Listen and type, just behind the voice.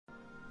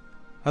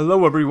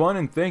Hello everyone,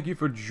 and thank you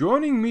for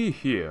joining me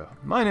here.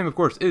 My name, of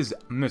course, is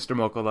Mr.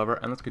 Mocha Lover,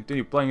 and let's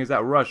continue playing as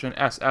that Russian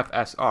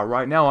SFSR.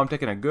 Right now, I'm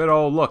taking a good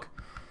old look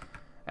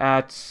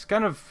at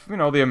kind of,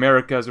 the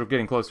Americas. We're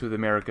getting close to the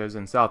Americas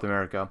and South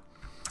America.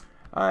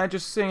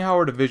 Just seeing how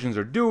our divisions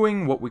are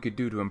doing, what we could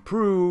do to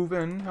improve,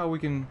 and how we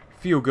can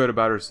feel good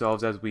about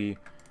ourselves as we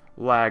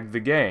lag the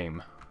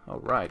game.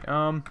 Alright,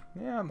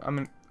 yeah,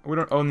 we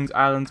don't own these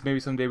islands. Maybe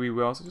someday we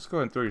will, so just go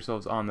ahead and throw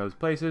yourselves on those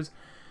places.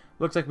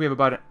 Looks like we have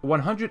about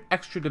 100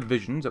 extra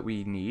divisions that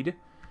we need.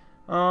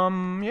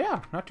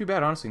 Yeah, not too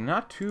bad, honestly.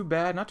 Not too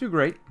bad, not too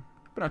great,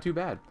 but not too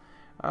bad.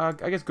 I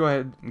guess go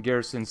ahead and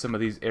garrison some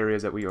of these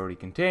areas that we already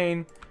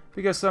contain,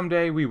 because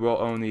someday we will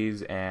own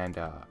these and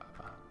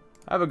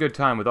have a good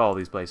time with all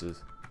these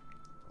places.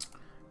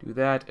 Do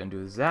that and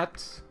do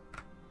that.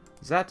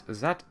 That,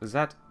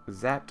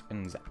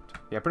 and that.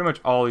 Yeah, pretty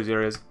much all these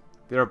areas.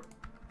 They're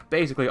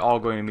basically all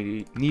going to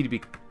need to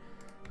be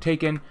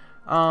taken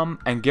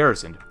and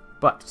garrisoned.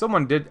 But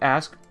someone did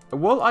ask,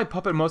 will I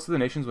puppet most of the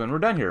nations when we're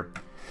done here?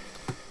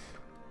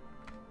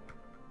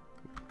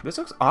 This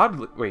looks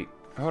oddly... Wait,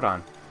 hold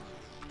on.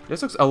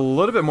 This looks a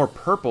little bit more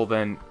purple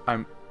than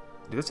I'm...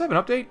 Did this have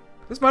an update?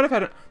 This might have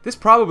had a... This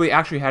probably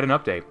actually had an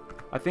update.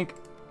 I think...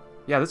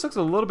 Yeah, this looks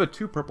a little bit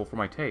too purple for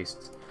my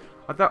tastes.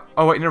 I thought...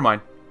 Oh, wait, never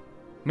mind.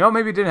 No,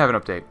 maybe it didn't have an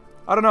update.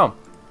 I don't know.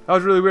 That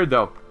was really weird,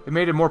 though. It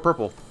made it more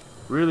purple.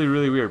 Really,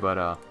 really weird,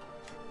 but,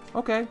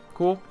 okay,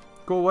 cool.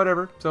 Cool,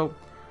 whatever. So...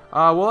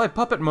 will I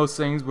puppet most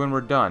things when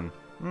we're done?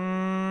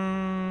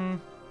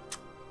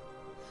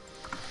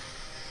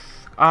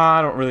 I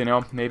don't really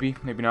know. Maybe,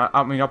 maybe not.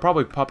 I mean, I'll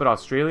probably puppet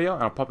Australia,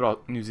 and I'll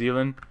puppet New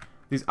Zealand.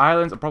 These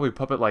islands, I'll probably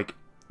puppet, like,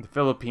 the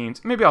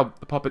Philippines. Maybe I'll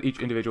puppet each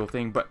individual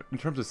thing, but in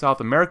terms of South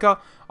America,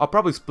 I'll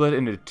probably split it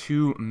into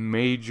two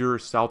major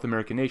South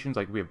American nations.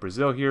 Like, we have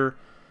Brazil here,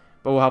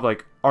 but we'll have,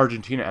 like,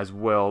 Argentina as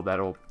well.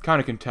 That'll kind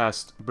of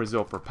contest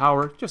Brazil for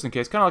power, just in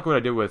case. Kind of like what I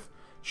did with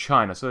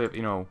China. So, that,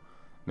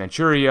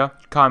 Manchuria,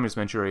 communist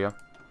Manchuria.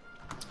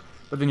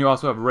 But then you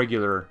also have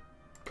regular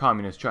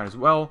communist China as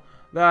well.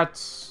 That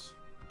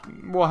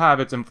will have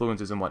its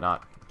influences and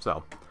whatnot.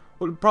 So,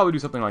 we'll probably do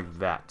something like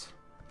that.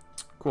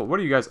 Cool,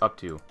 what are you guys up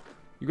to?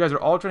 You guys are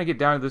all trying to get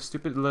down to the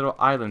stupid little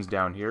islands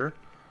down here.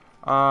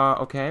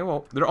 Okay,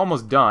 well, they're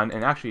almost done.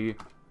 And actually,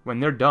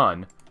 when they're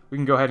done, we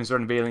can go ahead and start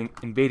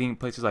invading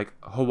places like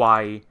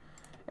Hawaii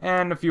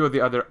and a few of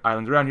the other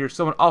islands around here.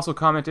 Someone also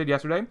commented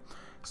yesterday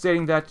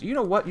stating that, you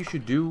know what you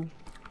should do?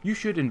 You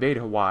should invade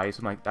Hawaii.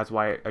 So that's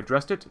why I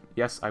addressed it.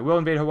 Yes, I will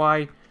invade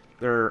Hawaii.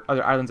 There are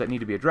other islands that need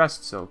to be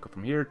addressed, so go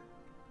from here.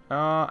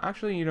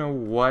 Actually, you know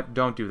what?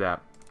 Don't do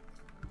that.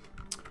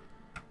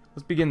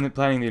 Let's begin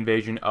planning the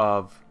invasion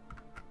of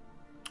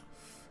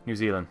New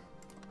Zealand.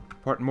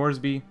 Port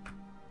Moresby.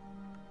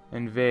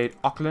 Invade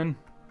Auckland.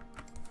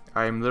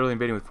 I am literally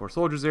invading with 4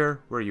 soldiers there.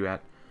 Where are you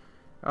at?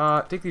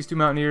 Take these 2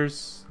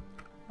 mountaineers.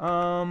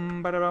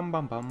 Come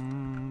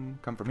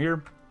from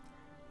here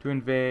to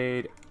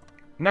invade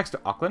next to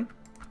Auckland.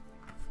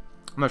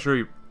 I'm not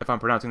sure if I'm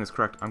pronouncing this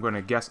correct. I'm going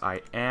to guess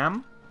I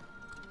am.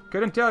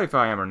 Couldn't tell if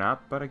I am or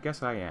not, but I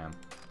guess I am.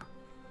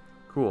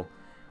 Cool.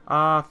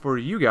 For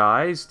you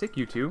guys, take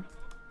you 2.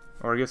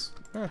 Or I guess,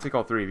 take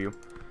all 3 of you.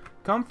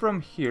 Come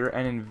from here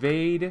and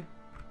invade...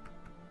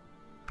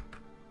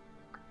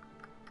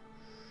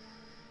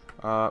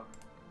 there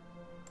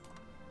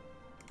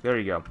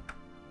you go.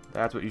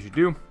 That's what you should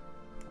do.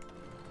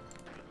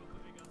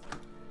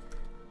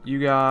 You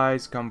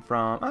guys come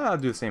from... I'll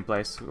do the same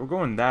place. We're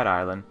going that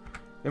island.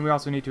 Then we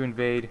also need to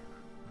invade...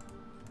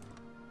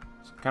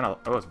 Oh,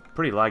 it's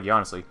pretty laggy,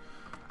 honestly.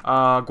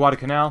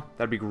 Guadalcanal.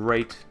 That'd be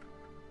great.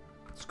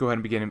 Let's go ahead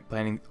and begin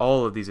planning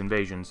all of these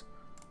invasions.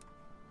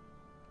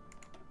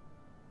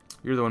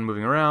 You're the one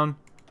moving around.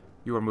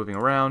 You are moving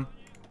around.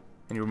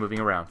 And you're moving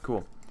around.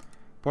 Cool.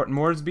 Port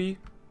Moresby.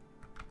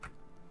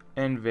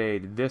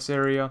 Invade this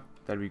area.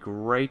 That'd be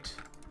great.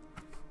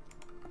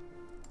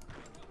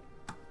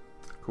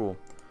 Cool.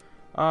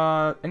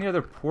 Any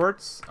other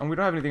ports? And we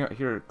don't have anything out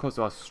here close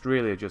to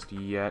Australia just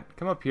yet.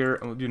 Come up here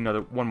and we'll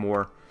do one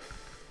more.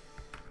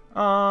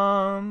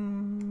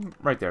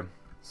 Right there.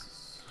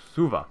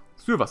 Suva,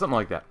 something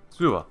like that.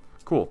 Suva.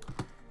 Cool.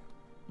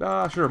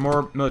 Sure,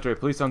 more military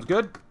police sounds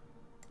good.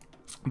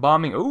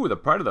 Bombing. Ooh, the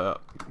part of the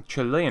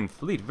Chilean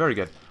fleet. Very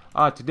good.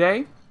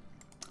 Today,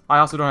 I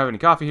also don't have any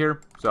coffee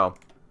here, so,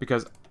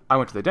 because I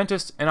went to the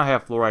dentist and I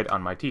have fluoride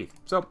on my teeth.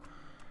 So,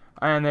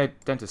 and the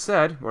dentist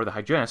said, or the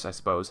hygienist, I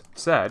suppose,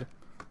 said,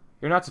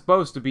 you're not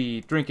supposed to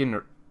be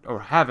drinking or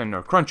having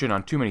or crunching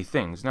on too many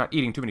things. Not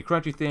eating too many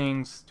crunchy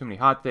things, too many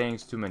hot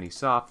things, too many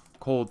soft,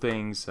 cold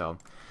things. So,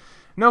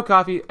 no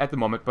coffee at the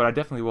moment, but I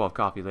definitely will have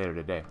coffee later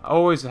today. I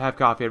always have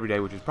coffee every day,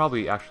 which is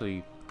probably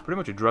actually pretty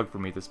much a drug for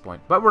me at this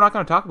point. But we're not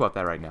going to talk about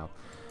that right now.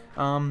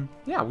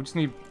 Yeah, we just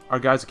need our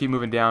guys to keep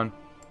moving down,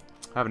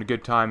 having a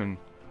good time in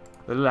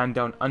the land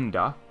down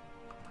under,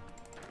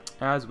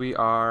 as we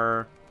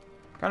are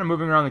kind of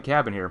moving around the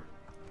cabin here.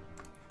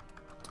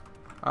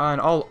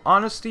 In all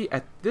honesty,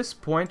 at this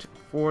point,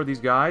 for these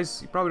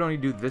guys, you probably don't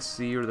need to do this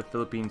sea or the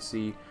Philippine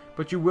Sea,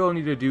 but you will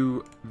need to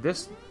do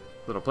this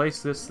little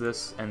place,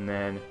 this, and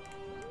then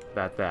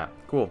that.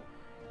 Cool.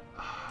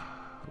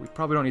 We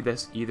probably don't need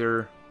this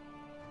either.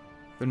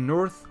 The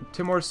North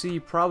Timor Sea,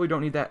 probably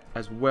don't need that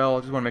as well. I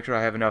just want to make sure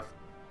I have enough,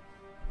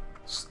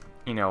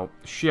 you know,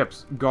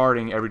 ships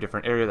guarding every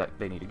different area that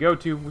they need to go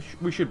to.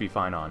 We should be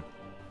fine on.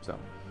 So,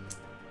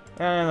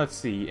 and let's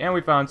see. And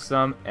we found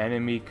some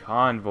enemy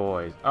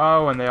convoys.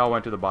 Oh, and they all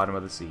went to the bottom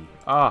of the sea.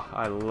 Ah,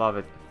 I love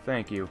it.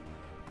 Thank you.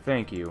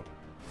 Thank you.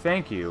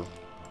 Thank you.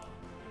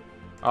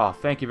 Oh,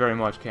 thank you very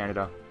much,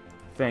 Canada.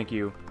 Thank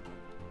you.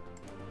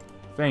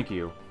 Thank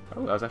you.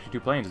 Oh, that was actually 2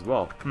 planes as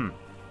well.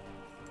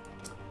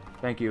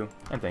 Thank you,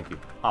 and thank you.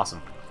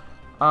 Awesome.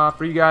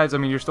 For you guys, I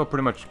mean, you're still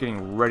pretty much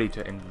getting ready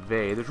to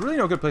invade. There's really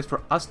no good place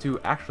for us to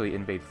actually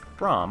invade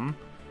from.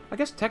 I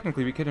guess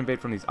technically we could invade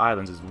from these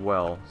islands as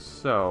well.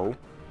 So,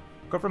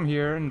 go from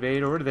here,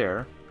 invade over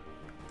there.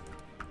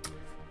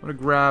 I'm gonna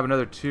grab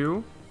another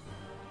 2.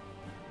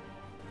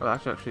 Oh,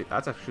 that's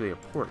actually a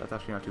port. That's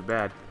actually not too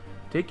bad.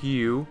 Take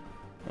you,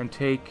 and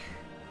take...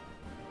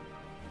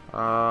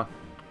 I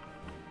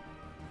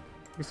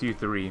guess you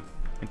 3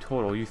 in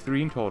total. You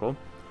 3 in total.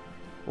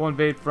 We'll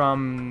invade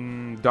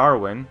from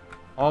Darwin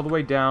all the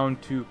way down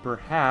to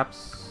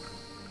perhaps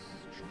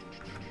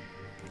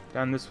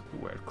down this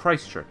way,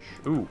 Christchurch.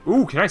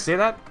 Ooh, can I say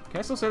that? Can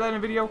I still say that in a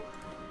video?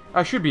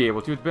 I should be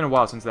able to. It's been a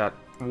while since that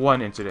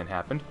one incident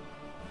happened.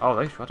 Oh,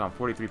 they shot down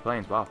 43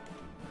 planes. Wow.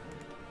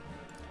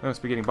 They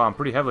must be getting bombed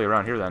pretty heavily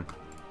around here then.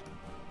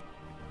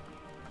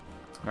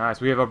 Nice.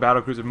 We have our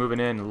battlecruiser moving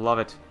in. Love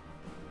it.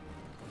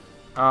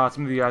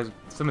 Some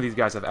of these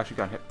guys have actually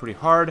gotten hit pretty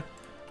hard.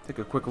 Take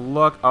a quick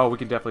look. Oh, we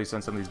can definitely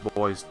send some of these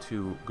boys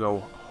to go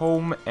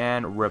home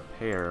and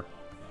repair.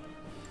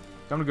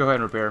 So I'm gonna go ahead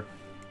and repair.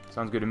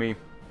 Sounds good to me.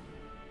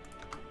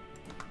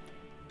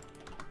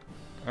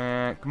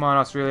 And come on,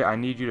 Australia. I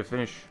need you to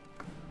finish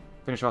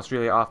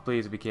Australia off,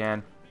 please, if you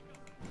can.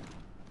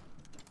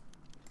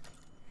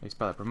 They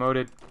spell it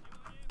promoted.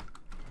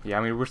 Yeah,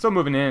 I mean, we're still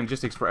moving in. It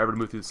just takes forever to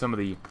move through some of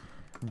the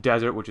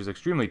desert, which is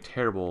extremely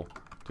terrible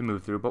to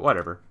move through, but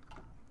whatever.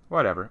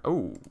 Whatever.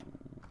 Oh.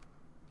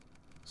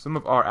 Some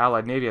of our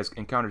allied navy has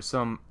encountered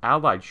some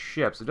allied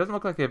ships. It doesn't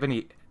look like they have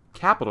any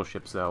capital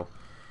ships, though,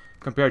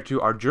 compared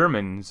to our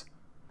Germans'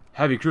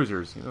 heavy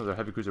cruisers. You know, they're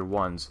heavy cruiser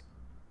 1s.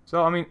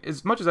 So, I mean,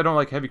 as much as I don't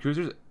like heavy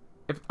cruisers,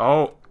 if...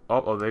 Oh,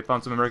 they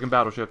found some American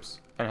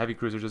battleships and heavy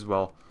cruisers as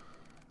well.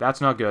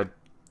 That's not good.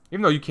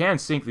 Even though you can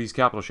sink these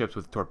capital ships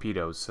with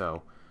torpedoes,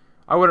 so...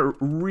 I wouldn't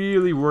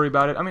really worry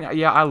about it. I mean,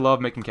 yeah, I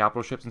love making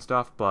capital ships and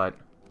stuff, but...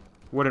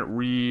 wouldn't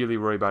really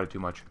worry about it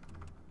too much.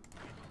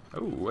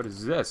 Oh, what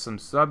is this? Some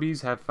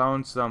subbies have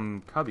found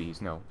some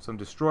cubbies. No, some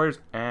destroyers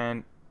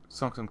and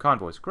sunk some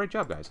convoys. Great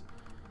job, guys.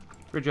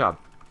 Great job.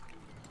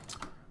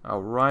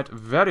 Alright,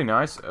 very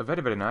nice.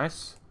 Very, very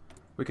nice.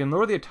 We can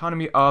lower the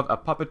autonomy of a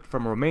puppet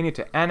from Romania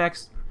to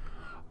annex.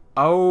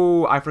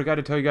 Oh, I forgot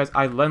to tell you guys,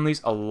 I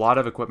lend-lease a lot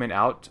of equipment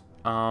out.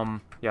 Yeah,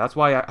 that's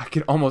why I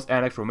can almost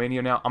annex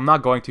Romania now. I'm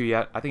not going to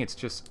yet. I think it's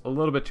just a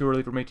little bit too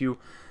early for me to.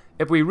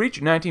 If we reach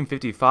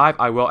 1955,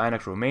 I will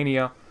annex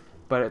Romania.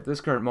 But at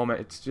this current moment,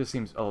 it just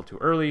seems a little too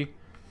early.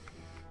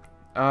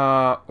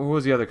 What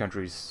was the other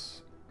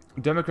countries?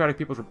 Democratic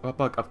People's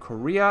Republic of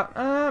Korea.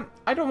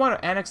 I don't want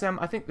to annex them.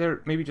 I think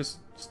they're maybe just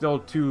still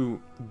too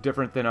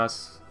different than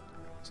us.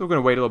 So we're going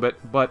to wait a little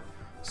bit. But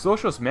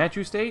Socialist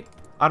Manchu State,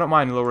 I don't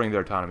mind lowering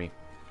their autonomy.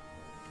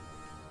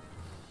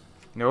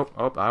 Nope.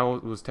 Oh, I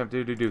was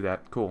tempted to do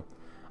that. Cool.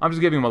 I'm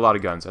just giving them a lot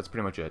of guns. That's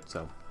pretty much it.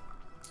 So,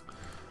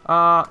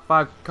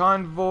 5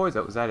 convoys.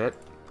 Was that it?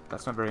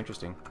 That's not very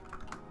interesting.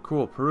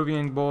 Cool.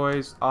 Peruvian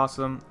boys.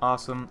 Awesome.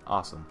 Awesome.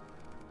 Awesome.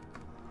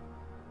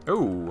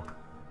 Ooh.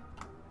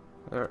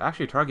 They're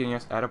actually targeting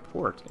us at a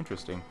port.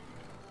 Interesting.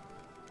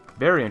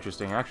 Very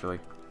interesting, actually.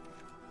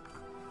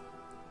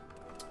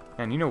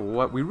 And you know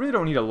what? We really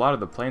don't need a lot of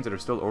the planes that are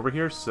still over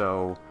here,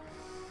 so...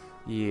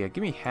 yeah,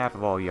 give me half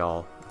of all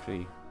y'all.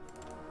 Actually...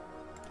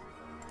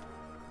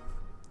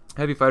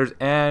 heavy fighters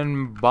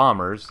and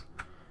bombers.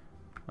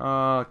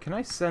 Can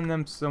I send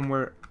them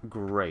somewhere?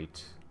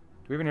 Great.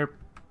 Do we have an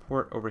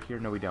airport over here?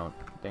 No, we don't.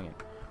 Dang it.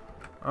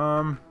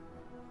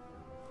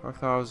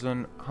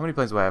 4,000. How many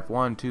planes do I have?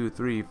 1, 2,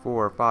 3,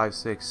 4, 5,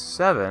 6,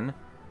 7.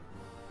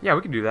 Yeah,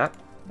 we can do that.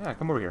 Yeah,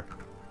 come over here.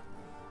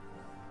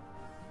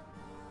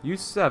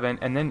 Use 7,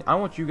 and then I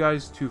want you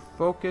guys to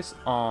focus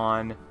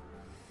on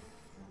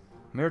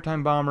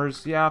maritime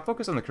bombers. Yeah,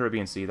 focus on the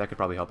Caribbean Sea. That could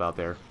probably help out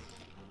there.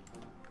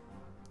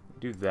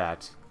 Do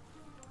that.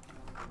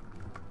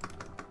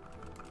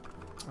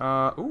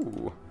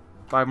 Ooh.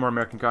 5 more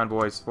American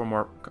convoys, 4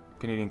 more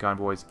Canadian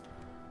convoys.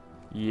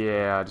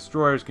 Yeah,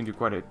 destroyers can do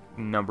quite a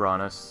number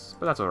on us,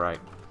 but that's alright.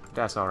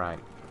 That's alright.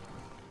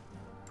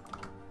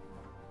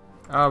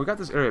 We got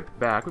this area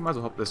back. We might as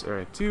well help this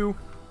area too.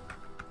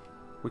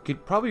 We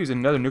could probably use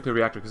another nuclear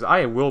reactor, because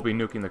I will be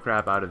nuking the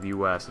crap out of the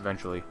US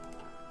eventually.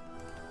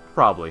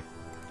 Probably.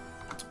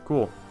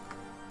 Cool.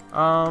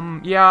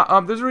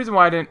 There's a reason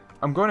why I didn't...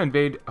 I'm going to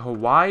invade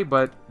Hawaii,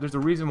 but there's a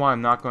reason why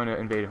I'm not going to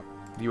invade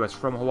the U.S.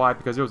 from Hawaii,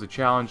 because there was a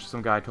challenge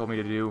some guy told me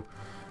to do.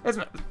 It's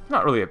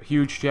not really a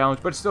huge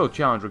challenge, but it's still a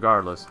challenge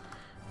regardless.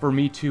 for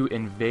me to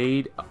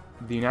invade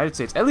the United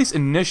States, at least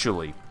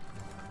initially.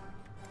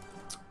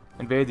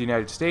 Invade the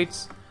United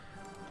States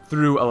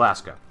through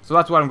Alaska. So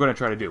that's what I'm going to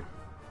try to do.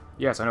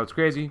 Yes, I know it's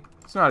crazy.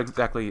 It's not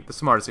exactly the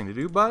smartest thing to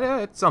do, but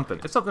it's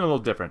something. It's something a little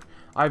different.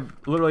 I've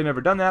literally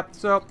never done that,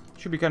 so it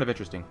should be kind of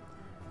interesting.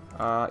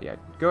 Yeah,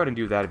 go ahead and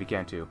do that if you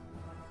can, too.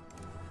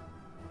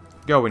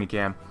 Go when you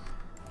can.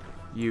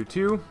 You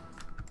two,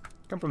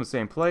 come from the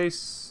same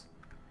place.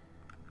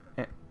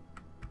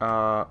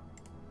 There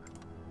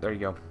you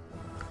go.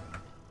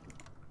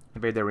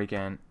 Invade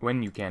there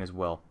when you can as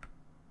well.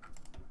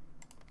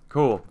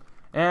 Cool.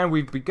 And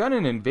we've begun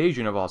an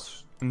invasion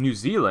of New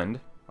Zealand,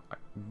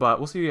 but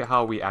we'll see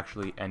how we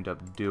actually end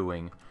up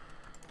doing.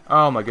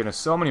 Oh my goodness,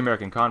 so many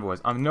American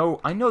convoys. I know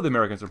the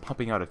Americans are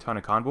pumping out a ton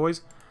of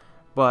convoys,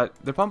 but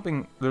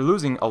they're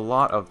losing a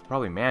lot of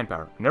probably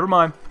manpower. Never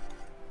mind,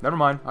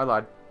 I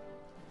lied.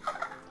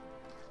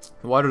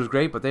 The water is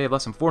great, but they have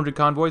less than 400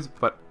 convoys,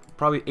 but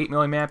probably 8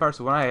 million manpower,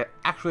 so when I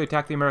actually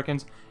attack the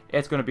Americans,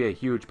 it's going to be a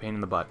huge pain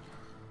in the butt.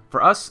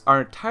 For us,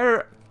 our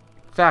entire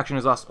faction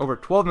has lost over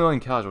 12 million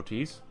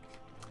casualties,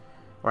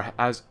 or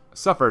has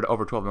suffered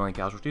over 12 million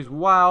casualties,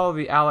 while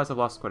the Allies have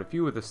lost quite a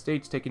few, with the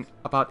states taking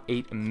about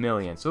 8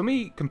 million. So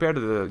me, compared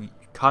to the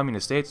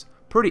communist states,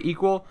 pretty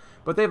equal,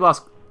 but they've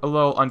lost a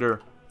little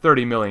under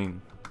 30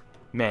 million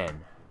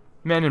men.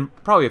 Men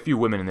and probably a few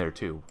women in there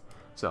too.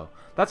 So,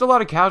 that's a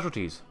lot of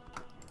casualties.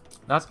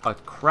 That's a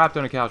crap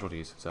ton of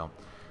casualties, so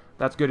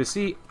that's good to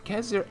see.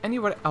 Is there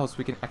anywhere else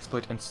we can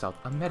exploit in South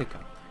America?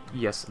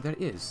 Yes, there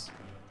is.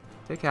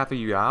 Take half of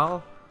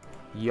y'all.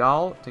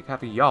 Y'all, take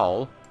half of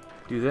y'all.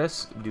 Do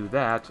this, do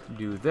that,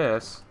 do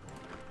this.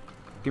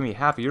 Give me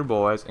half of your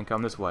boys and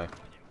come this way.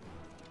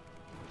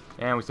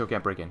 And we still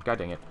can't break in. God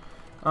dang it.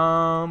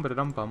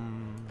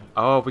 Ba-da-dum-bum.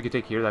 Oh, if we could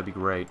take here, that'd be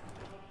great.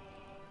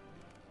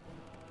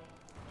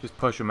 Just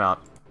push them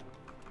out.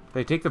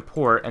 They take the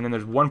port, and then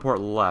there's one port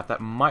left. That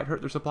might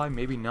hurt their supply,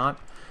 maybe not.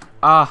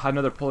 Ah,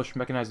 another Polish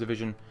mechanized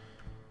division.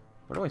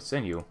 Where do I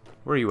send you?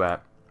 Where are you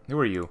at? Who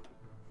are you?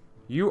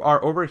 You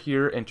are over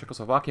here in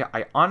Czechoslovakia.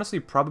 I honestly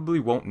probably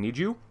won't need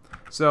you.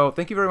 So,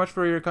 thank you very much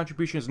for your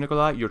contributions,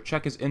 Nikolai. Your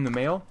check is in the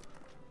mail.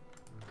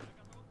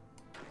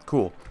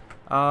 Cool.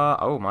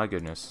 Oh my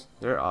goodness.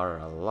 There are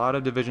a lot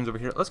of divisions over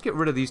here. Let's get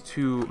rid of these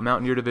two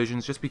Mountaineer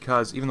divisions, just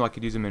because, even though I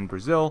could use them in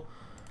Brazil,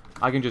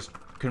 I can just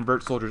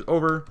convert soldiers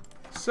over.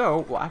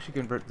 So, we'll actually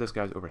convert this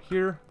guys over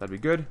here. That'd be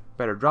good.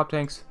 Better drop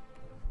tanks.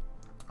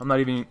 I'm not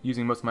even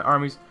using most of my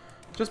armies,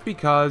 just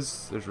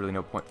because there's really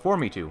no point for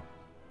me to.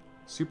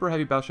 Super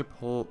heavy battleship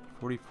hull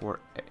 44.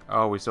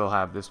 Oh, we still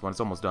have this one. It's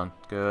almost done.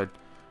 Good.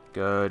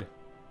 Good.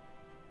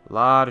 A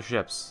lot of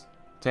ships.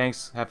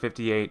 Tanks have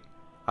 58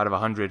 out of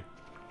 100.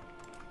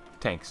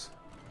 Tanks.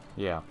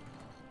 Yeah.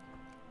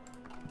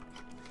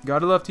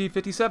 Gotta love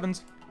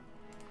T-57s.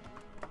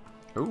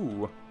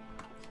 Ooh.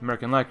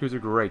 American light cruiser,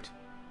 great.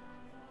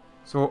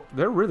 So,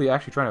 they're really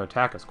actually trying to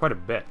attack us quite a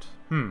bit.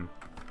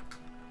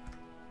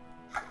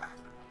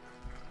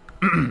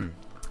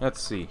 Let's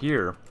see,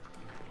 here.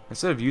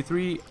 Instead of you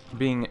three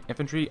being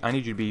infantry, I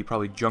need you to be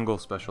probably jungle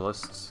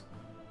specialists.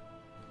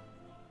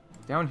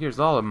 Down here's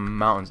all the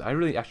mountains. I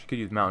really actually could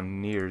use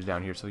mountaineers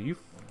down here, so you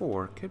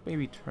four could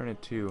maybe turn it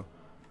to...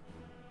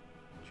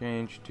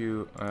 Change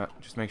to...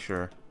 just make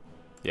sure.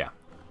 Yeah.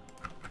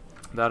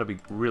 That'll be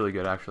really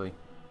good, actually.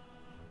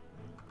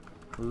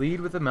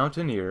 Lead with the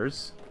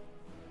mountaineers.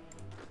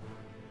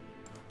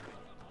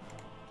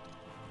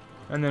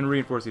 And then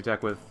reinforce the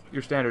attack with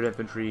your standard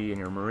infantry and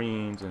your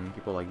marines and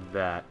people like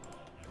that.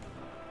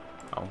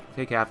 Oh,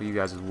 take half of you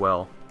guys as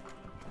well.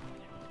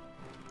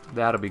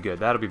 That'll be good.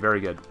 That'll be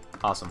very good.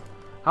 Awesome.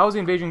 How has the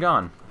invasion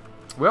gone?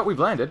 Well, we've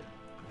landed.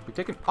 We've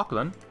taken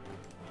Auckland.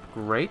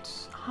 Great.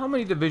 How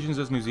many divisions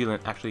does New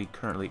Zealand actually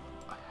currently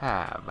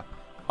have?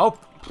 Oh,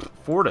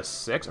 4 to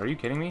 6? Are you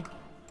kidding me?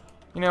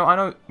 You know, I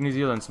know New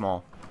Zealand's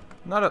small.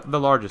 Not the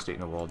largest state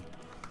in the world.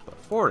 But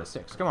 4 to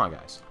 6. Come on,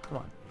 guys. Come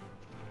on.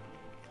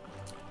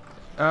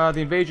 The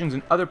invasions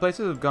in other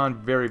places have gone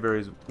very,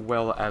 very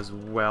well as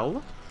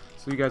well.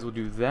 So you guys will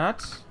do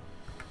that.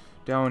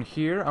 Down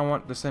here, I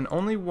want to send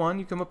only one.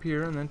 You come up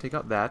here and then take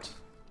out that.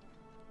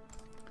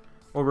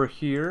 Over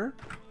here,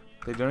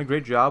 they've done a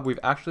great job. We've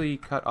actually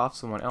cut off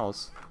someone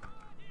else.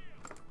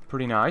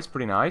 Pretty nice,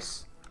 pretty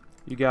nice.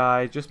 You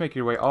guys just make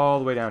your way all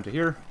the way down to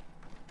here.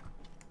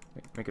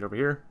 Make it over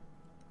here.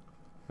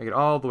 Make it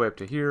all the way up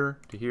to here,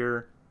 to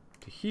here,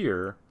 to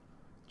here.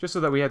 Just so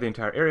that we have the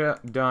entire area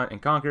done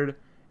and conquered.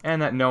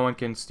 And that no one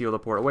can steal the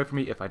port away from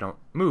me if I don't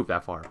move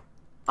that far.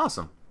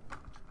 Awesome.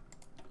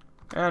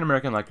 And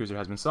American light cruiser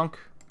has been sunk.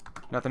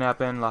 Nothing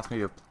happened. Lost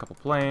maybe a couple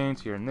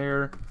planes here and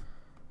there.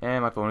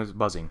 And my phone is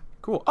buzzing.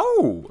 Cool.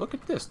 Oh, look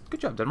at this.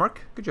 Good job,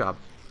 Denmark. Good job.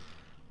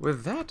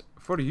 With that,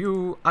 for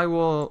you, I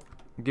will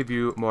give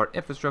you more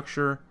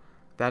infrastructure.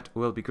 That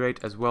will be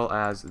great, as well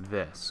as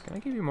this. Can I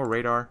give you more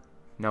radar?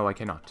 No, I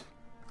cannot.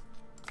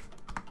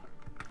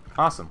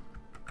 Awesome.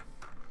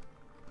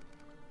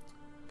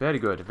 Very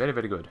good. Very,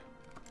 very good.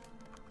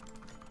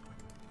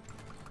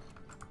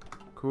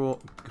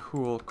 Cool,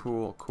 cool,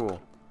 cool, cool.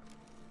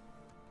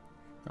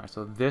 Alright,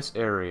 so this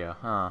area,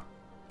 huh?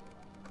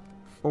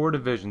 4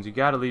 divisions. You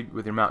gotta lead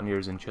with your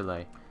mountaineers in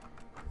Chile.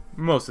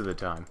 Most of the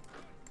time.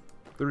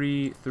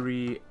 3,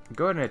 3.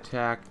 Go ahead and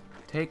attack.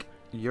 Take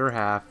your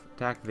half.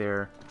 Attack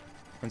there.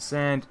 And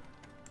send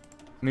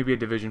maybe a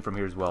division from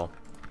here as well.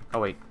 Oh,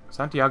 wait.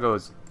 Santiago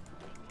is...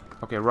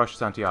 Okay, rush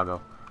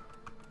Santiago.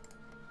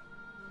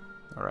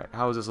 Alright,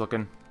 how is this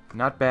looking?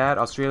 Not bad.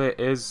 Australia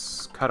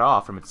is cut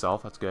off from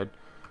itself. That's good.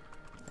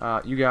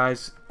 You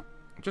guys,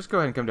 just go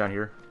ahead and come down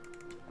here.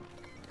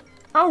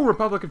 Oh,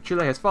 Republic of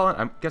Chile has fallen.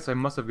 I guess I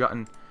must have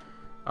gotten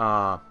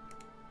that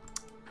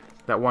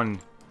one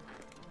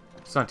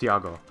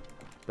Santiago.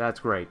 That's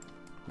great.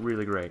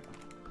 Really great.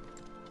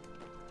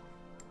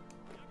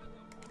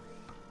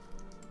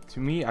 To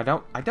me, I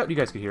doubt you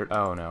guys could hear it.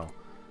 Oh no.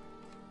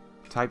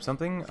 Type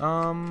something.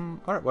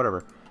 Alright,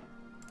 whatever.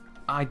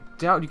 I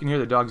doubt you can hear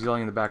the dogs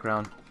yelling in the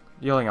background.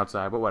 Yelling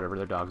outside, but whatever,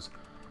 they're dogs.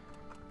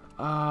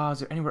 Is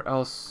there anywhere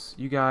else?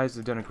 You guys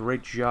have done a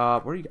great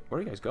job. Where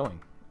are you guys going?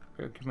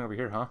 You're coming over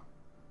here, huh?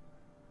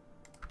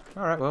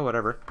 Alright, well,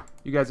 whatever.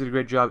 You guys did a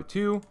great job,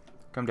 too.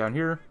 Come down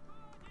here.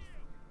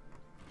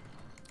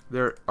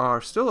 There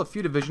are still a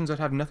few divisions that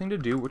have nothing to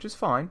do, which is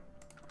fine.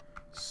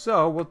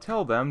 So, we'll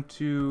tell them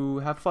to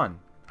have fun.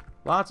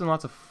 Lots and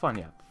lots of fun,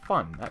 yeah.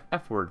 Fun. That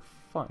F word,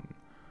 fun.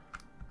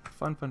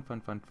 Fun, fun,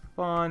 fun, fun,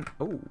 fun.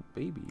 Oh,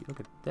 baby, look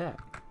at that.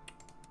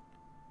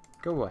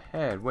 Go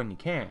ahead when you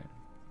can.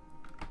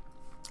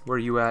 Where are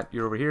you at?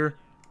 You're over here.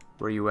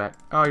 Where are you at?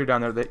 Oh, you're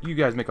down there. You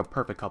guys make a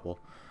perfect couple.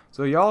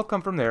 So y'all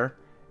come from there,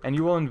 and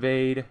you will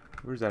invade...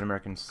 Where's that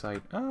American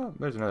site? Oh,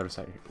 there's another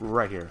site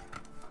right here.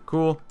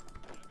 Cool.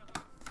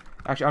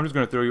 Actually, I'm just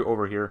going to throw you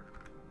over here.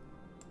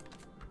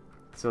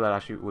 So that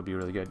actually would be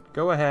really good.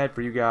 Go ahead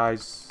for you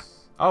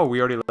guys. Oh,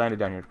 we already landed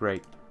down here.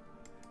 Great.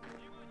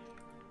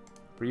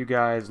 For you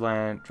guys,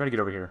 land... Try to get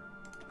over here.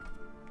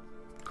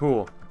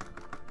 Cool.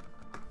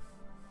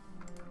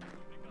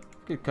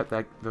 Could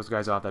cut those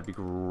guys off, that'd be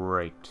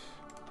great.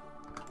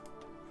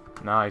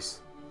 Nice.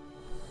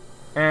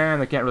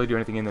 And they can't really do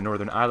anything in the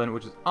northern island,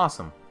 which is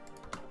awesome.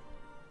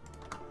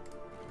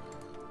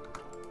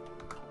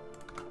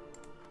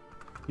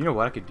 You know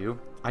what I could do?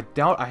 I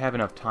doubt I have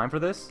enough time for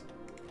this.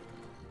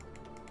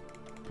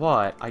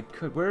 But I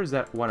could... Where is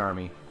that one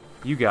army?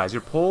 You guys,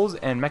 your Poles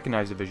and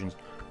mechanized divisions.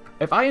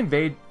 If I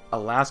invade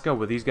Alaska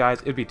with these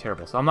guys, it'd be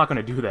terrible. So I'm not going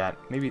to do that.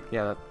 Maybe,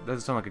 yeah, that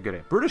doesn't sound like a good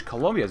idea. British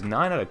Columbia has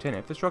 9 out of 10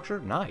 infrastructure.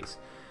 Nice.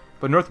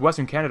 But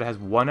Northwestern Canada has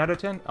 1 out of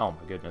 10? Oh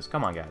my goodness.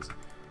 Come on, guys.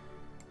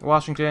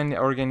 Washington,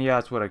 Oregon, yeah,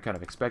 that's what I kind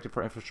of expected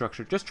for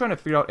infrastructure. Just trying to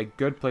figure out a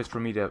good place for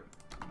me to,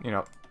 you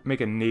know,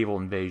 make a naval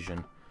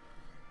invasion.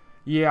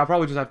 Yeah, I'll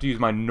probably just have to use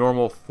my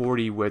normal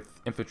 40 with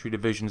infantry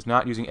divisions,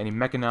 not using any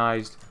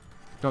mechanized.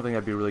 Don't think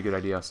that'd be a really good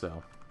idea,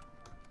 so.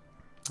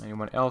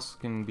 Anyone else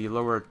can be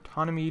lower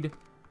autonomied?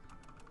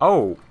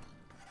 Oh!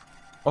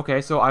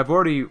 Okay, so I've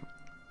already...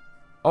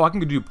 Oh, I can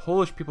do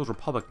Polish People's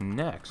Republic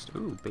next.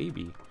 Ooh,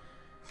 baby.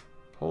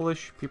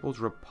 Polish People's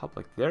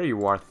Republic. There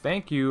you are.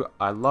 Thank you.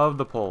 I love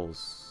the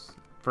Poles.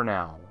 For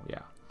now,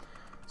 yeah.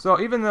 So,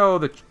 even though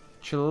the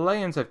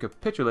Chileans have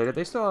capitulated,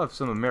 they still have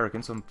some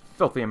Americans, some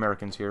filthy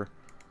Americans here.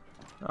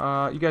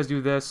 You guys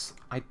do this.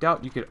 I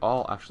doubt you could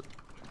all actually...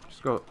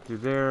 Just go through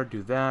there,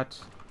 do that.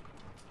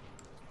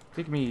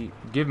 Give me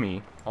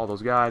all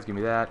those guys, give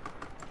me that.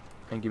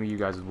 And give me you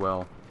guys as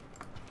well.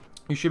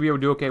 You should be able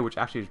to do okay, which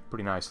actually is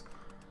pretty nice.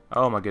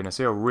 Oh my goodness,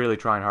 they're really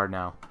trying hard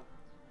now.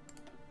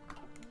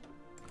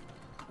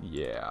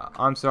 Yeah,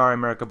 I'm sorry,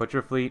 America, but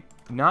your fleet,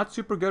 not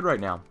super good right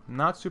now.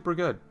 Not super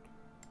good.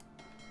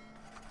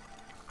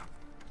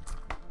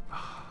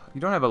 You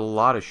don't have a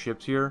lot of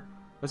ships here.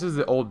 This is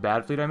the old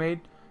bad fleet I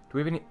made. Do we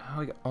have any...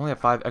 Oh, I only have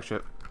 5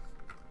 extra,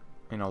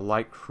 you know,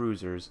 light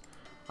cruisers.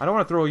 I don't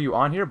want to throw you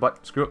on here,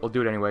 but screw it, we'll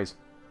do it anyways.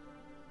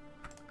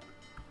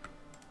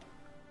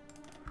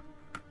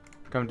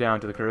 Come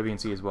down to the Caribbean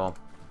Sea as well.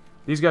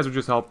 These guys will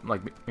just help,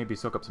 like, maybe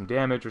soak up some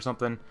damage or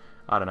something.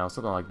 I don't know,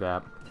 something like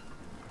that.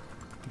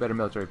 Better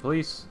military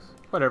police.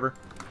 Whatever.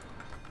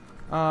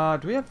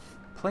 Do we have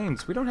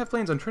planes? We don't have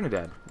planes on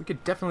Trinidad. We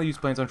could definitely use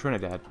planes on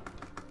Trinidad.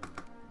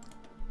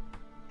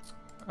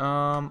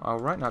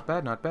 Alright, not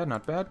bad, not bad,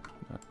 not bad.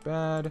 Not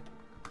bad.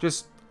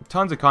 Just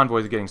tons of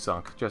convoys getting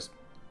sunk. Just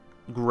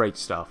great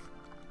stuff.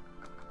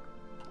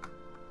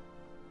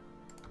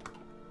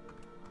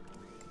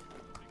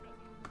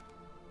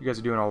 You guys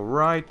are doing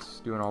alright.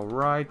 Doing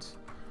alright.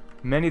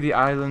 Many of the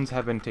islands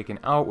have been taken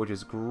out, which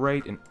is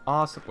great and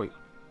awesome. Wait.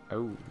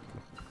 Oh.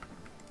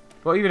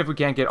 Well, even if we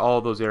can't get all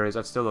of those areas,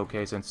 that's still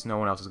okay since no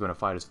one else is going to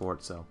fight us for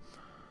it, so.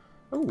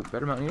 Oh,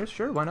 better mountaineers?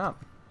 Sure, why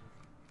not?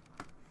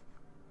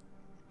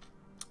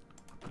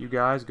 You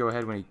guys go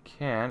ahead when you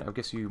can. I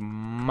guess you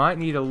might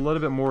need a little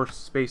bit more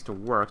space to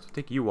work, so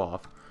take you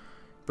off.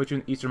 Put you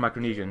in Eastern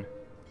Micronesian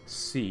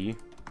Sea.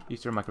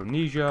 Eastern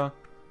Micronesia.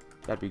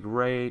 That'd be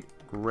great,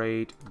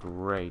 great,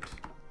 great.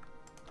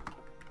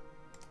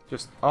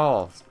 Just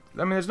all.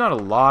 I mean, there's not a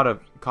lot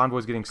of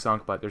convoys getting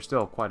sunk, but there's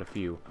still quite a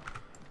few.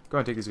 Go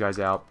ahead and take these guys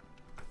out.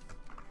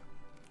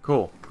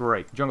 Cool,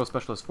 great. Jungle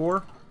Specialist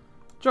 4.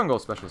 Jungle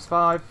Specialist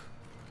 5.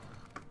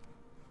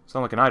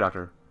 Sound like an eye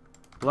doctor.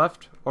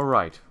 Left or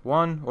right?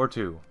 1 or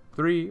 2?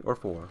 3 or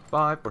 4?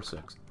 5 or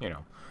 6? You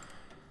know.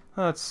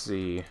 Let's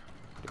see.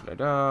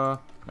 Da-da-da.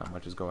 Not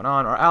much is going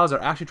on. Our allies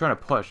are actually trying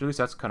to push. At least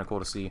that's kind of cool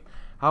to see.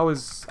 How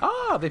is...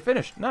 Ah, they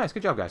finished. Nice.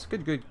 Good job, guys.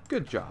 Good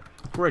job.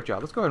 Great job.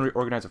 Let's go ahead and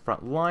reorganize the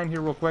front line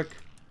here real quick.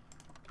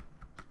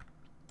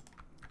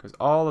 Because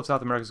all of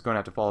South America is going to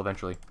have to fall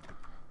eventually.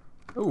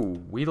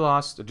 Ooh, we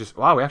lost...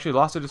 Wow, we actually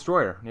lost a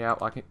destroyer. Yeah,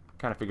 well, I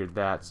kind of figured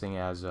that, seeing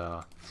as...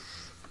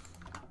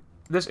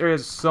 This area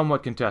is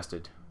somewhat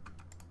contested.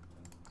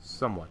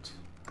 Somewhat.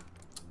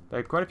 They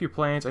had quite a few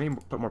planes. I need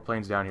to put more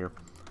planes down here.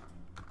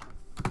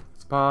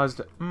 It's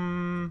paused.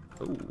 Ooh.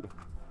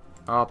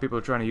 Oh, people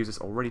are trying to use this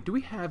already. Do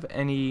we have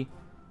any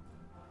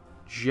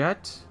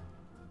jet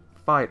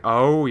fight?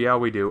 Oh, yeah,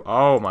 we do.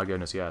 Oh, my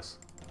goodness, yes.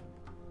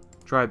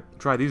 Try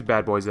these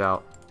bad boys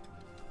out.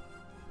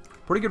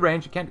 Pretty good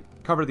range. You can't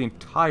cover the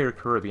entire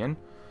Caribbean.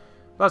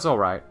 But that's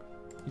alright.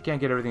 You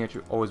can't get everything that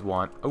you always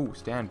want. Oh,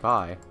 stand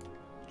by.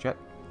 Jet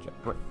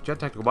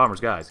tactical bombers,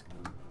 guys.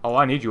 Oh,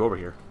 I need you over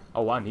here.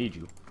 Oh, I need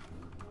you.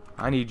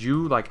 I need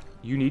you like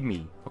you need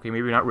me. Okay,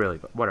 maybe not really,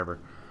 but whatever.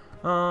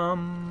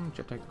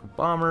 Jet tactical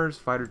bombers,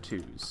 fighter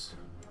 2s.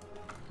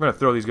 I'm gonna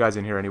throw these guys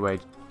in here anyway.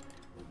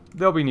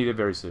 They'll be needed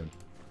very soon.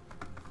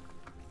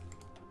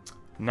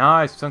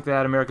 Nice, sunk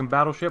that American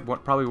battleship.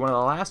 Probably one of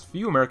the last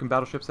few American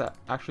battleships that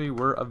actually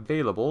were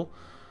available.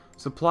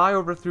 Supply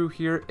over through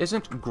here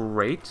isn't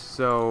great,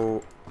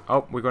 so...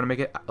 Oh, we're going to make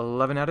it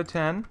 11 out of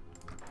 10.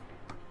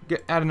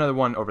 Add another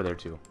one over there,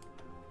 too.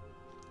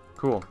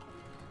 Cool.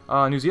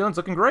 New Zealand's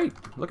looking great.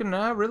 Looking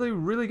really,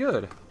 really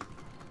good.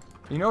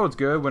 You know it's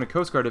good when a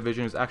Coast Guard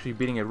division is actually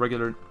beating a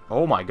regular...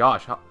 Oh my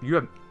gosh,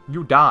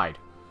 you died.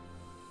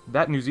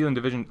 That New Zealand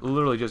division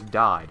literally just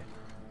died.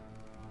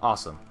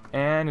 Awesome.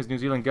 And is New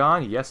Zealand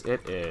gone? Yes,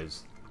 it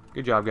is.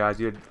 Good job, guys.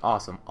 You did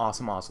awesome,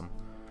 awesome, awesome.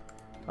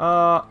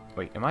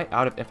 Wait, am I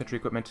out of infantry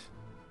equipment?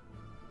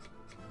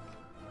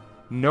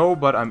 No,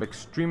 but I'm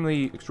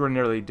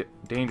extraordinarily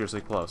dangerously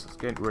close. Let's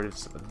get rid of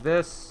some of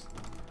this.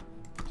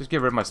 Just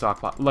get rid of my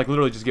stockpile. Like,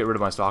 literally just get rid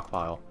of my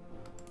stockpile.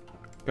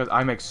 Because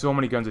I make so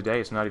many guns a day,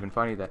 it's not even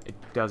funny that it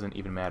doesn't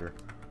even matter.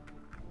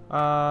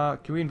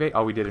 Can we invade?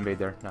 Oh, we did invade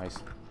there. Nice.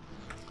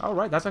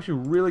 Alright, that's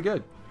actually really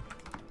good.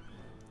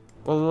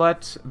 We'll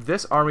let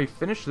this army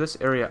finish this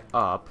area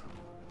up.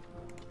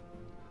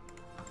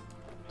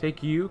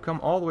 Take you, come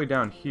all the way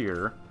down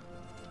here.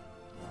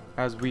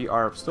 As we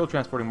are still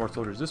transporting more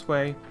soldiers this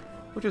way,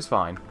 which is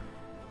fine.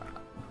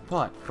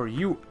 But for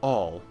you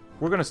all,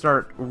 we're going to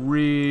start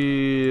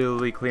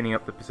really cleaning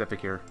up the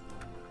Pacific here.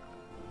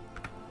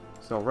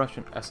 So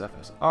Russian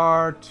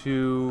SFSR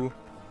to...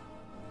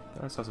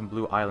 I saw some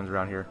blue islands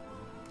around here.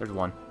 There's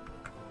one.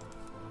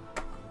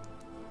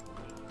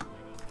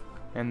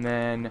 And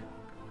then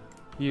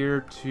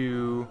here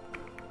to...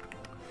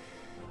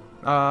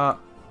 yeah,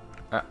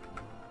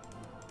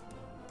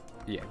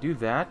 do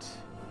that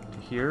to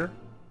here.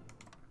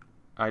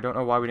 I don't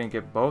know why we didn't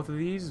get both of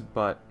these,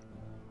 but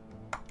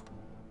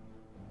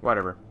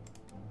whatever.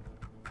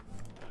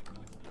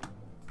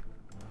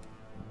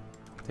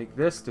 Take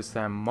this to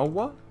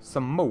Samoa.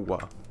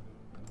 Samoa.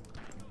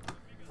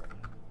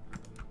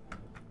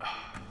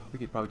 We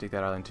could probably take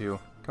that island too.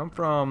 Come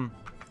from...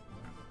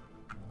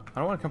 I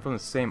don't want to come from the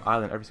same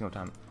island every single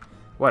time.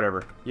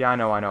 Whatever. Yeah, I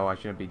know. I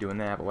shouldn't be doing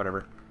that, but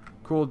whatever.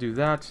 Cool, do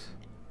that.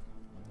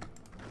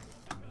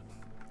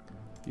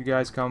 You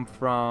guys come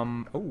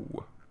from...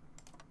 Oh.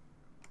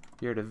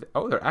 Here to...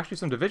 Oh, there are actually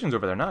some divisions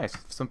over there. Nice.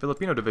 Some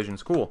Filipino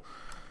divisions. Cool.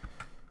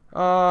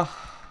 How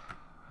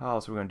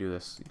else are we going to do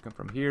this? You come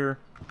from here.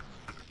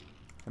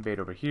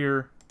 Invade over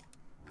here.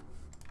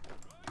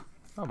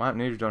 Oh, my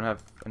mountaineers don't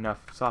have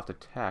enough soft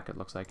attack, it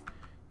looks like.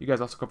 You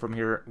guys also come from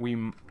here.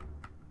 We...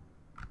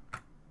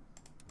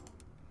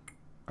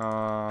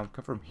 come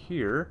from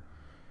here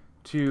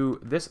to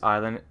this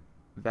island.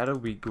 That'll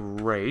be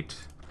great.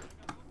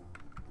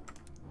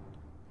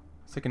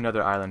 Let's take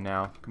another island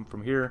now. Come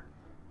from here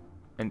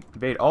and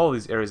invade all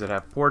these areas that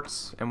have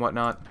ports and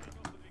whatnot.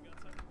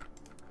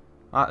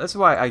 This is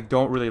why I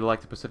don't really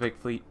like the Pacific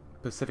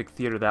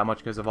Theater that much,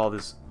 because of all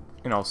this,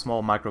 you know,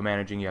 small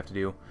micromanaging you have to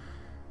do.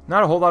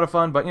 Not a whole lot of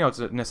fun, but, you know, it's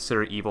a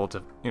necessary evil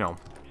to, you know,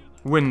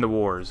 win the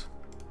wars.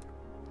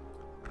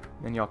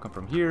 Then y'all come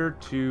from here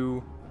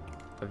to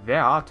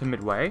there, to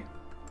Midway.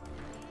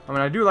 I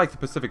mean, I do like the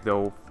Pacific,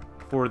 though,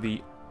 for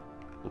the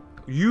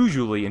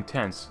usually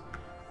intense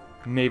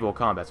naval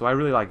combat. So I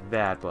really like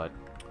that, but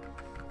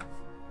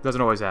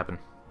doesn't always happen.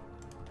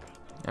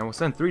 And we'll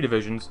send 3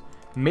 divisions.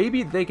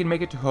 Maybe they can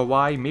make it to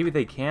Hawaii. Maybe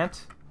they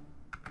can't.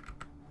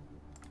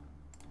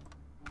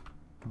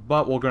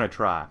 But we're going to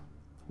try.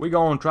 We're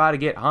going to try to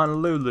get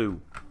Honolulu.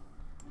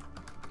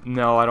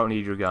 No, I don't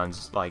need your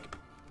guns. Like,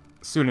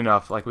 soon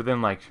enough. Like,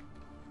 within, like,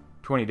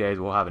 20 days,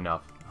 we'll have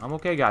enough. I'm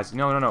okay, guys.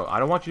 No. I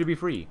don't want you to be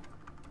free.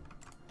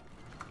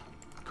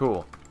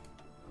 Cool.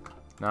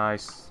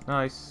 Nice.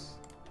 Nice.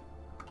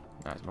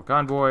 Nice. More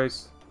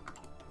convoys.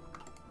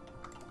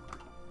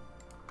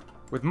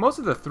 With most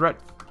of the threat,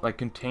 like,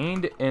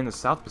 contained in the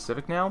South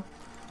Pacific now,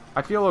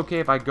 I feel okay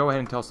if I go ahead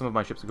and tell some of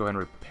my ships to go ahead and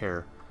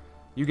repair.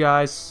 You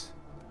guys,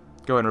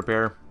 go ahead and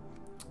repair.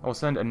 I'll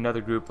send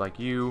another group like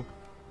you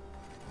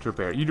to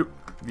repair. You do.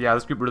 Yeah,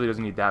 this group really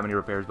doesn't need that many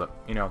repairs, but,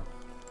 you know,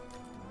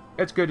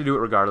 it's good to do it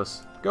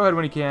regardless. Go ahead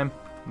when you can.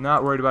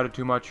 Not worried about it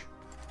too much.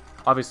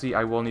 Obviously,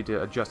 I will need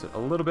to adjust it a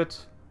little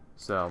bit,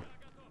 so...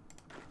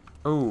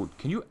 Oh,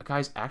 can you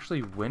guys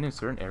actually win in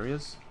certain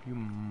areas? You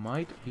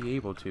might be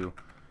able to.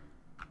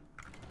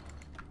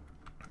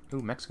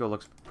 Ooh, Mexico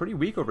looks pretty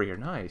weak over here.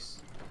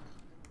 Nice.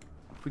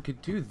 If we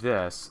could do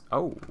this...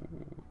 Oh,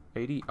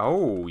 80...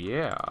 Oh,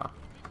 yeah.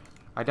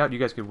 I doubt you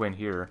guys could win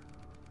here.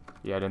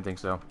 Yeah, I didn't think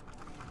so.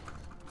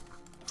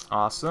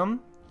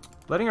 Awesome.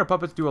 Letting our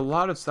puppets do a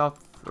lot of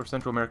South or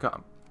Central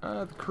America.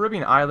 The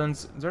Caribbean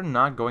islands, they're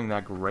not going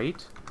that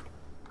great.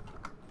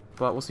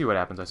 But we'll see what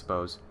happens, I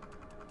suppose.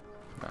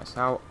 Nice.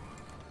 How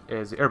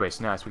is the airbase?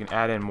 Nice. We can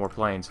add in more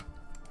planes.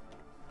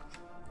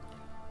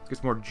 Let's get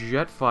some more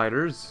jet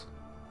fighters.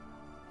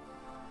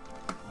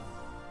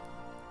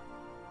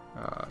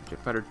 Jet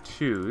fighter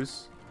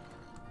 2s.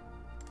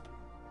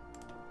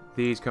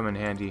 These come in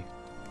handy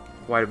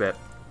quite a bit.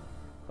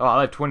 Oh,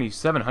 I have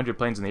 2,700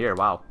 planes in the air.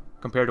 Wow.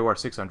 Compared to our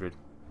 600.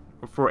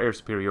 For air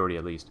superiority,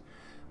 at least.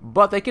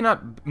 But they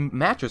cannot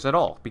match us at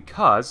all,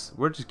 because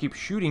we're just keep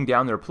shooting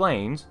down their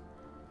planes.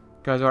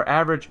 Because our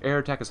average air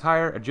attack is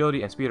higher,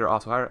 agility and speed are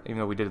also higher, even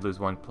though we did lose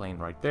one plane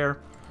right there.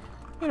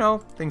 You know,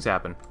 things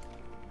happen.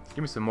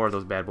 Give me some more of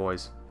those bad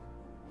boys.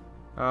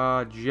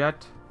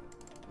 Jet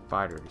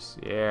fighters.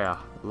 Yeah,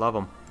 love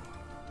them.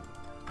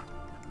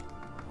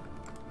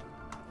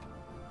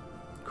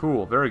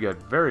 Cool, very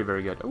good. Very,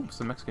 very good. Oh,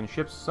 some Mexican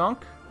ships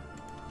sunk.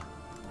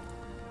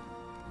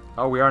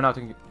 Oh, we are now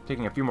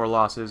taking a few more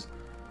losses.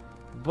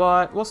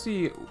 But we'll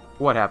see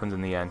what happens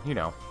in the end, you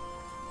know.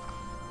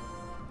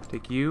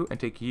 Take you and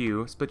take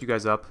you. Split you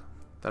guys up.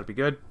 That'd be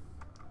good.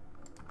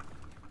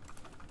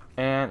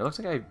 And it looks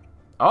like I...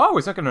 Oh,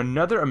 we sunk in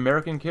another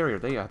American carrier.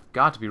 They have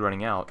got to be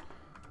running out.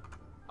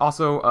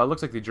 Also,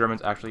 looks like the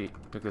Germans actually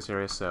took this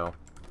area, so...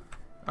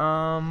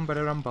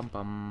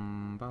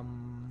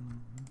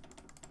 Ba-da-dum-bum-bum-bum.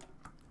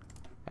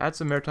 Add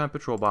some maritime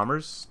patrol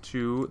bombers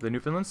to the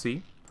Newfoundland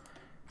Sea.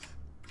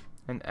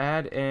 And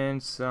add in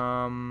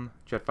some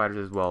jet fighters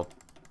as well.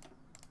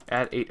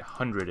 Add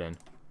 800 in.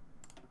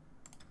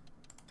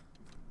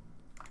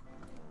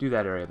 Do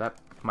that area. That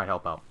might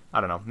help out. I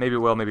don't know. Maybe it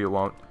will, maybe it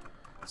won't.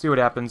 See what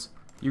happens.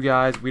 You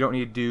guys, we don't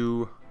need to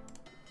do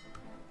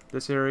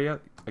this area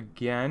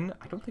again.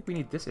 I don't think we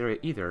need this area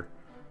either.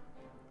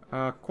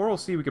 Coral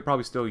Sea we could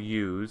probably still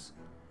use.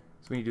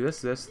 So we need to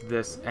do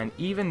this, and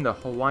even the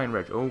Hawaiian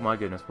Ridge. Oh my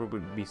goodness, we're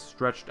going to be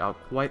stretched out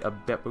quite a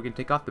bit. We can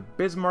take off the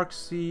Bismarck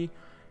Sea,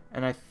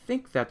 and I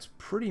think that's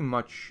pretty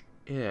much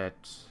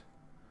it.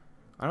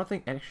 I don't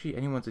think actually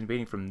anyone's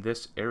invading from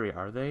this area,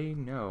 are they?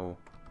 No.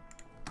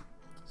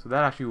 So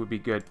that actually would be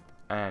good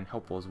and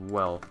helpful as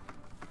well.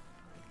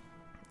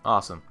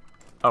 Awesome.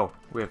 Oh,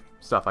 we have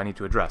stuff I need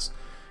to address.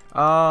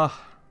 I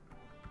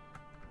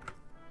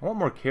want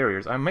more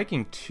carriers. I'm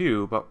making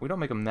 2, but we don't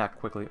make them that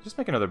quickly. Just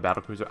make another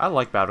battlecruiser. I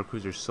like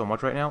battlecruisers so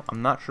much right now.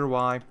 I'm not sure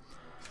why,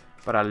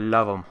 but I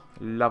love them.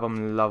 Love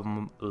them, love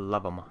them,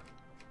 love them.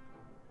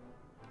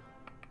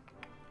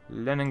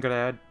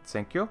 Leningrad,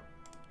 thank you.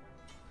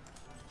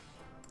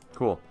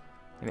 Cool.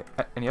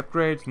 Any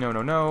upgrades? No,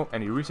 no, no.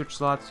 Any research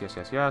slots? Yes,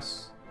 yes,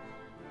 yes.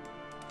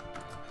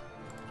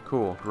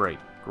 Cool, great,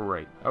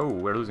 great. Oh,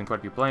 we're losing quite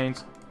a few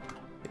planes.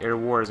 The air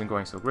war isn't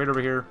going so great over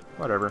here.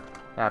 Whatever,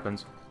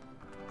 happens.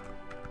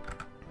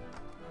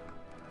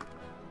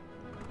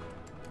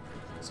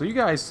 So you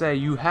guys say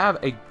you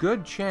have a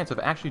good chance of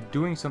actually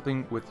doing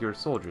something with your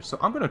soldiers. So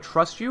I'm going to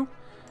trust you.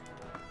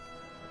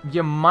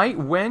 You might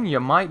win, you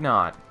might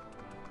not.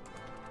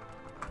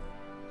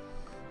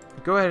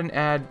 Go ahead and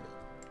add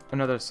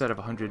another set of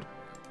 100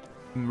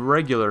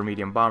 regular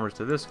medium bombers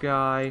to this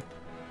guy.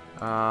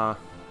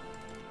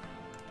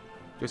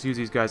 Just use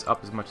these guys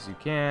up as much as you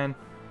can.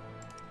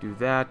 Do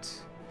that.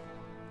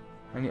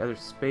 Any other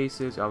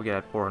spaces? Oh, we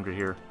got 400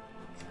 here.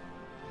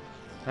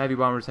 Heavy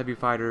bombers, heavy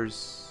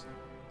fighters,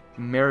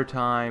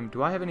 maritime.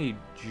 Do I have any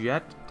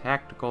jet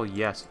tactical?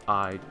 Yes,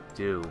 I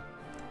do.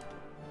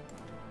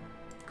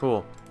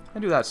 Cool.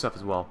 And do that stuff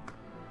as well.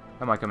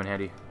 That might come in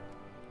handy.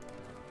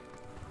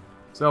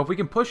 So if we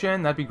can push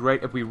in, that'd be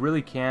great. If we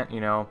really can't,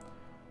 you know,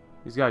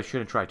 these guys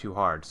shouldn't try too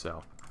hard,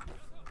 so.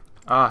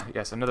 Ah,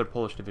 yes, another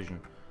Polish division.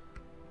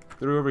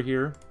 Through over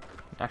here.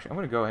 Actually, I'm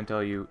going to go ahead and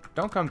tell you,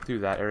 don't come through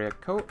that area.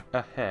 Go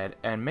ahead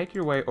and make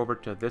your way over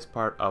to this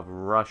part of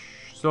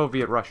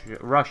Soviet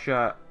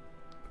Russia,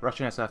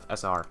 Russian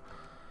SFSR.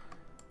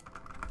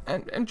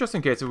 And just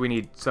in case if we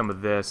need some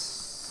of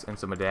this and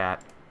some of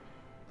that,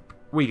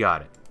 we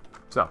got it.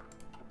 So.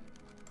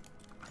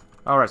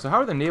 Alright, so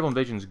how are the naval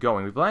invasions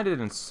going? We've landed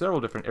in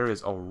several different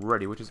areas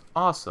already, which is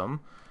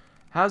awesome.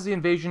 Has the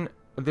invasion...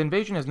 The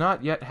invasion has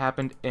not yet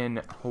happened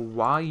in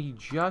Hawaii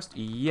just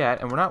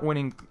yet, and we're not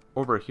winning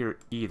over here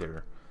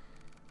either.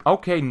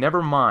 Okay,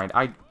 never mind.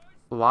 I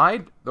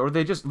lied? Or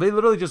they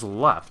literally just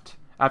left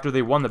after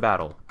they won the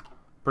battle.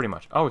 Pretty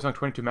much. Oh, we sunk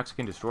 22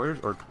 Mexican destroyers,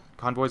 or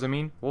convoys, I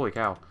mean. Holy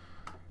cow.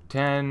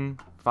 10,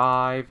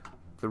 5,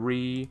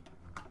 3,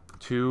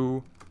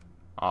 2.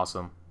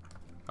 Awesome.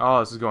 Oh,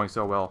 this is going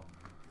so well.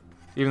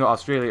 Even though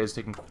Australia is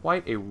taking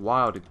quite a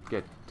while to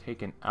get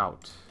taken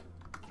out.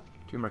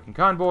 2 American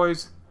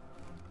convoys.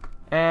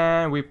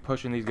 And we're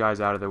pushing these guys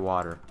out of the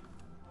water.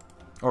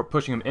 Or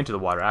pushing them into the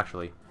water,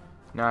 actually.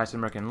 Nice,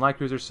 American light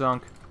cruiser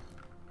sunk.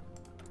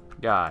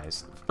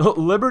 Guys.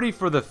 Liberty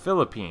for the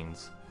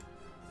Philippines.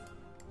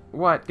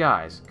 What?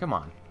 Guys, come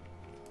on.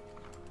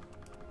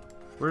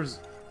 Where is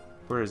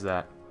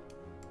that?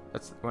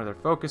 That's one of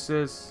their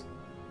focuses.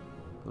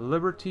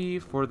 Liberty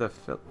for the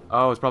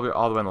oh, it's probably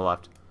all the way on the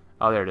left.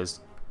 Oh, there it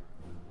is.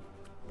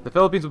 The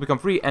Philippines will become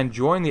free and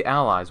join the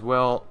Allies.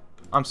 Well,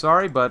 I'm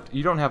sorry, but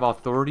you don't have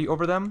authority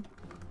over them.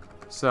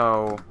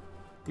 So,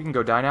 you can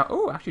go die now.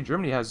 Oh, actually,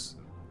 Germany has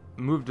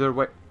moved their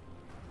way.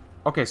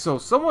 Okay, so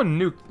someone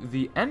nuked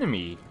the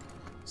enemy.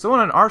 Someone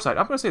on our side.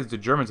 I'm going to say it's the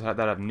Germans that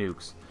have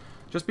nukes.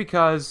 Just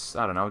because,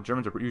 I don't know,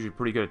 Germans are usually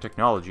pretty good at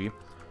technology.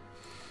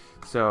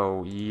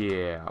 So,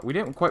 yeah. We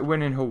didn't quite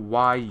win in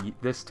Hawaii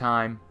this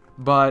time.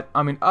 But,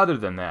 I mean, other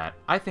than that,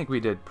 I think we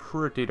did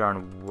pretty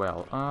darn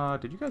well.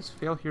 Did you guys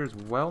fail here as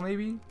well,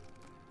 maybe?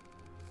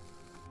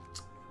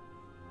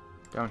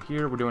 Down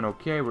here, we're doing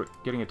okay. We're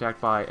getting attacked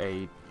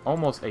by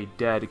almost a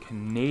dead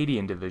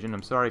Canadian division.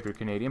 I'm sorry if you're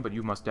Canadian, but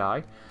you must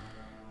die.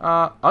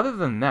 Other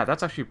than that,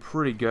 that's actually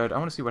pretty good. I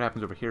want to see what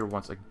happens over here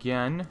once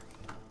again.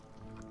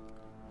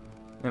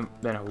 And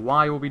then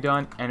Hawaii will be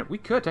done, and we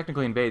could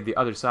technically invade the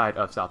other side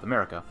of South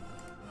America,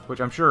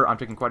 which I'm sure I'm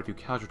taking quite a few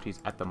casualties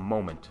at the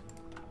moment.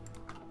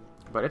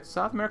 But it's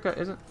South America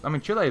isn't... I mean,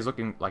 Chile is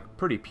looking, like,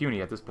 pretty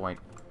puny at this point.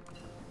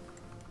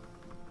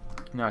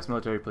 Nice,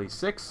 military police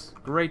 6.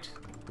 Great.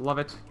 Love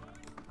it.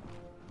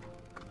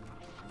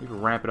 You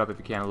can ramp it up if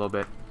you can a little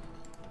bit.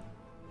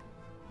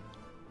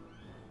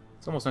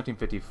 It's almost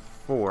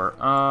 1954.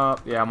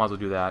 Yeah, I might as well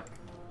do that.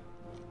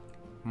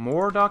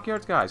 More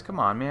dockyards? Guys, come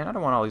on, man. I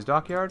don't want all these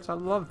dockyards. I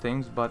love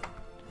things, but...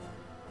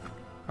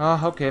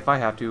 okay, if I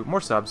have to. More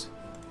subs.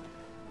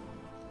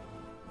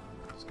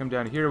 Let's come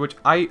down here, which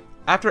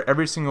after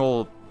every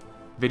single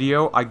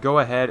video, I go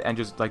ahead and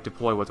just, like,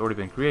 deploy what's already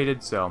been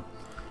created, so...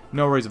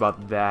 No worries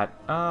about that.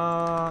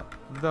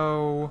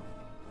 Though...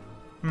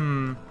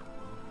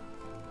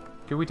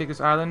 Could we take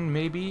this island?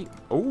 Maybe.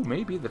 Oh,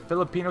 maybe. The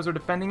Filipinos are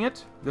defending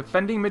it.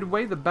 Defending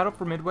Midway. The battle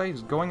for Midway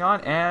is going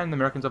on, and the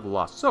Americans have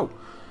lost. So,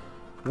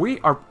 we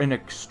are in an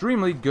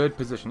extremely good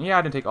position. Yeah,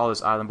 I didn't take all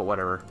this island, but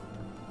whatever.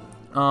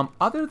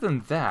 Other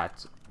than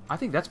that, I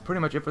think that's pretty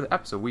much it for the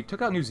episode. We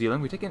took out New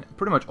Zealand. We've taken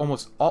pretty much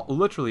almost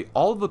literally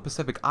all of the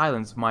Pacific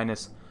Islands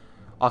minus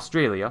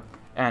Australia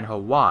and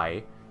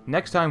Hawaii.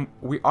 Next time,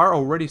 we are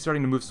already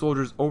starting to move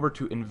soldiers over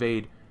to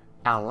invade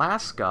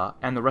Alaska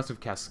and the rest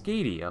of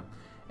Cascadia,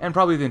 and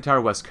probably the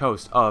entire west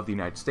coast of the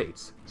United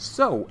States.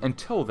 So,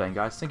 until then,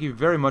 guys, thank you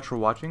very much for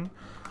watching.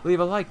 Leave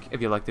a like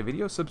if you liked the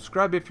video,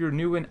 subscribe if you're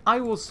new, and I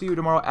will see you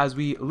tomorrow as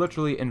we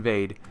literally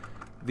invade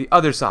the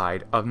other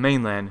side of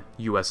mainland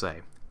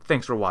USA.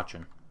 Thanks for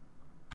watching.